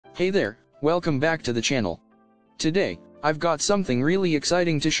Hey there, welcome back to the channel. Today, I've got something really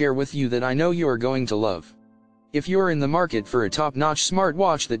exciting to share with you that I know you're going to love. If you're in the market for a top-notch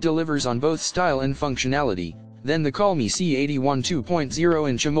smartwatch that delivers on both style and functionality, then the COLMI C81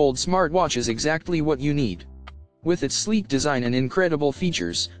 2.0-inch AMOLED smartwatch is exactly what you need. With its sleek design and incredible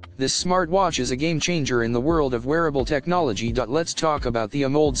features, this smartwatch is a game-changer in the world of wearable technology. Let's talk about the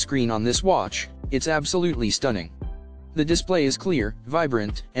AMOLED screen on this watch. It's absolutely stunning. The display is clear,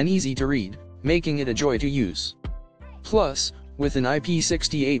 vibrant, and easy to read, making it a joy to use. Plus, with an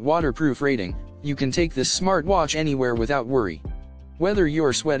IP68 waterproof rating, you can take this smartwatch anywhere without worry. Whether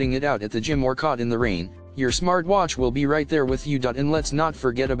you're sweating it out at the gym or caught in the rain, your smartwatch will be right there with you. And let's not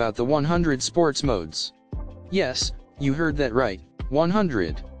forget about the 100 sports modes. Yes, you heard that right,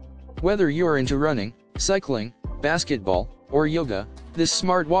 100. Whether you're into running, cycling, basketball, or yoga, this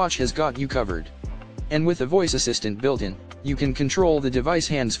smartwatch has got you covered. And with a voice assistant built in, you can control the device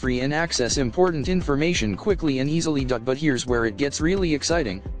hands-free and access important information quickly and easily. But here's where it gets really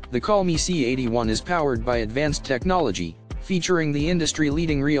exciting. The COLMI C81 is powered by advanced technology, featuring the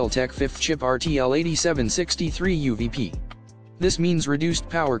industry-leading Realtek 5th chip RTL8763 UVP. This means reduced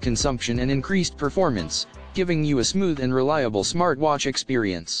power consumption and increased performance, giving you a smooth and reliable smartwatch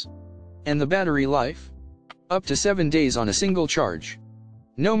experience. And the battery life? Up to 7 days on a single charge.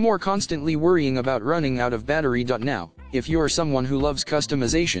 No more constantly worrying about running out of battery. Now, if you're someone who loves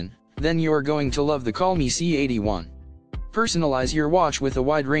customization, then you're going to love the COLMI C81. Personalize your watch with a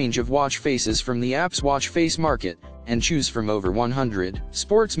wide range of watch faces from the app's watch face market, and choose from over 100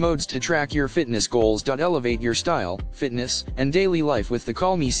 sports modes to track your fitness goals. Elevate your style, fitness, and daily life with the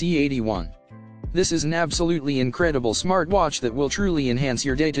COLMI C81. This is an absolutely incredible smartwatch that will truly enhance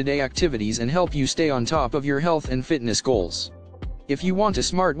your day-to-day activities and help you stay on top of your health and fitness goals. If you want a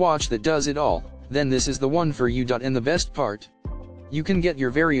smartwatch that does it all, then this is the one for you. And the best part? You can get your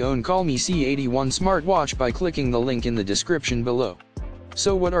very own COLMI C81 smartwatch by clicking the link in the description below.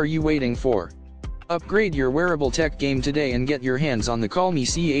 So what are you waiting for? Upgrade your wearable tech game today and get your hands on the COLMI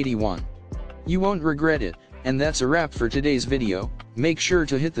C81. You won't regret it. And that's a wrap for today's video. Make sure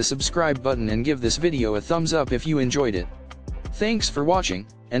to hit the subscribe button and give this video a thumbs up if you enjoyed it. Thanks for watching,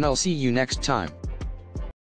 and I'll see you next time.